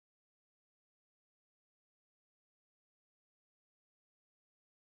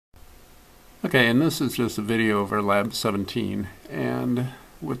Okay, and this is just a video of our Lab 17, and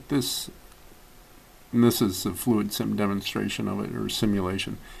with this, and this is the Fluidsim demonstration of it, or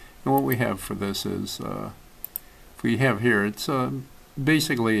simulation. And what we have for this is, if we have here, it's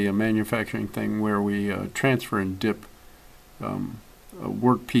basically a manufacturing thing where we transfer and dip a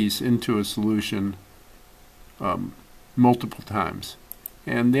workpiece into a solution multiple times.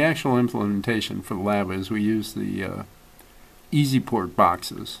 And the actual implementation for the lab is we use the easy port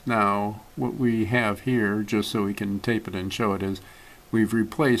boxes. Now what we have here, just so we can tape it and show it, is we've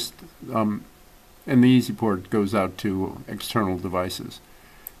replaced and the easy port goes out to external devices.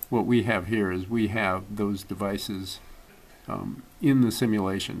 What we have here is we have those devices in the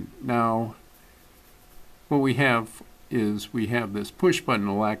simulation. Now what we have is we have this push button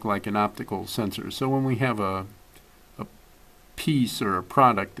will act like an optical sensor. So when we have a piece or a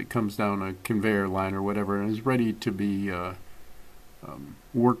product that comes down a conveyor line or whatever and is ready to be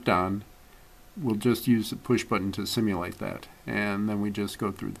worked on, we'll just use the push button to simulate that, and then we just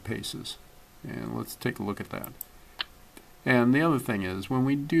go through the paces. And let's take a look at that. And the other thing is, when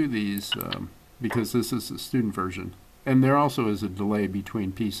we do these, because this is the student version, and there also is a delay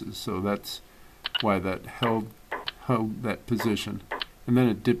between pieces, so that's why that held that position, and then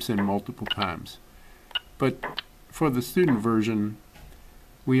it dips in multiple times. But for the student version,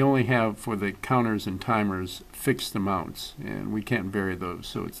 we only have, for the counters and timers, fixed amounts, and we can't vary those,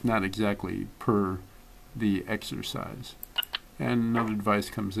 so it's not exactly per the exercise. And another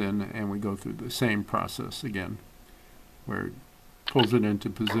device comes in and we go through the same process again, where it pulls it into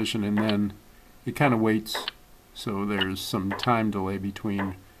position and then it kind of waits, so there's some time delay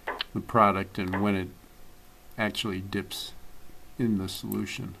between the product and when it actually dips in the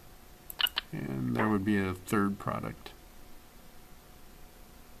solution. And there would be a third product.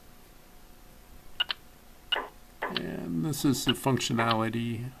 And this is the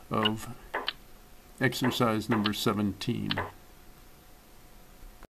functionality of exercise number 17.